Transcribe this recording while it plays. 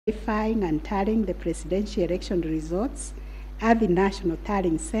verifying and tallying the presidential election results at the National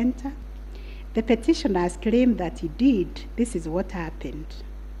Tallying Center, the petitioners claim that indeed this is what happened.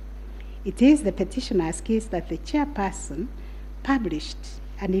 It is the petitioner's case that the chairperson published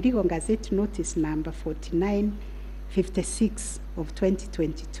an illegal Gazette Notice number 4956 of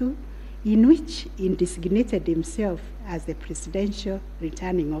 2022, in which he designated himself as the presidential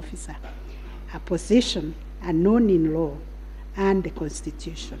returning officer, a position unknown in law and the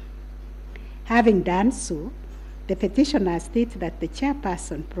Constitution. Having done so, the petitioner states that the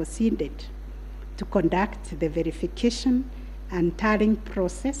chairperson proceeded to conduct the verification and tallying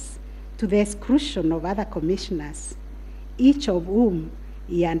process to the exclusion of other commissioners, each of whom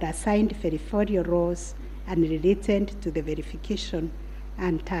he had assigned verifiable roles and related to the verification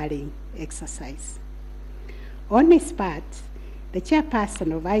and tallying exercise. On his part, the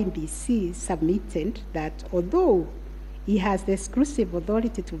chairperson of IBC submitted that although he has the exclusive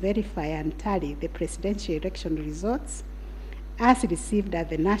authority to verify and tally the presidential election results as received at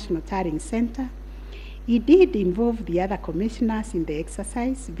the National Tallying Center, he did involve the other commissioners in the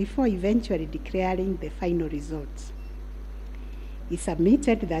exercise before eventually declaring the final results. He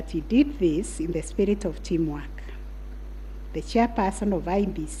submitted that he did this in the spirit of teamwork. The chairperson of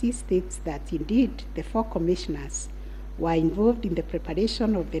IBC states that indeed the 4 commissioners were involved in the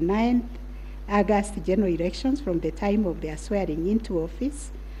preparation of the 9th August general elections from the time of their swearing into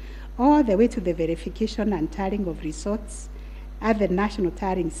office all the way to the verification and tallying of results at the National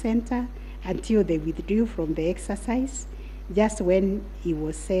Tallying Center until they withdrew from the exercise just when he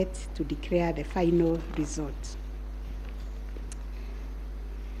was set to declare the final result.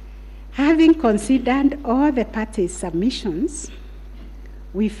 Having considered all the parties' submissions,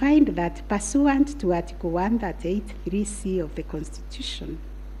 we find that pursuant to Article 138(3)(c) of the Constitution,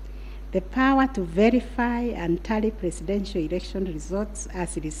 the power to verify and tally presidential election results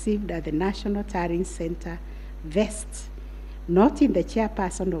as received at the National Tallying Center vests not in the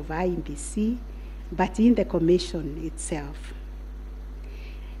chairperson of IBC, but in the commission itself.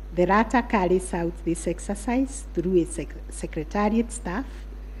 The latter carries out this exercise through its secretariat staff,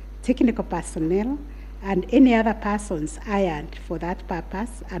 technical personnel, and any other persons hired for that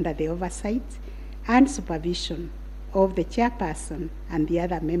purpose under the oversight and supervision of the chairperson and the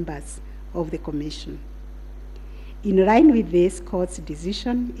other members of the commission. In line with this court's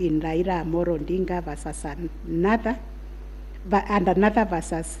decision in Raila Amolo Odinga versus another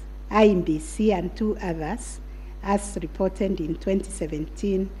versus IBC and 2 others, as reported in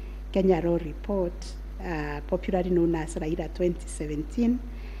 2017 Kenya Law Report, popularly known as Raila 2017,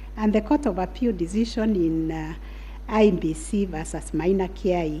 and the Court of Appeal decision in IBC versus Maina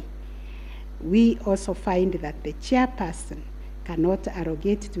Kiai, we also find that the chairperson cannot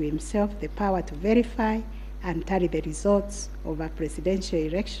arrogate to himself the power to verify and tally the results of a presidential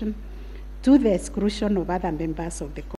election to the exclusion of other members of the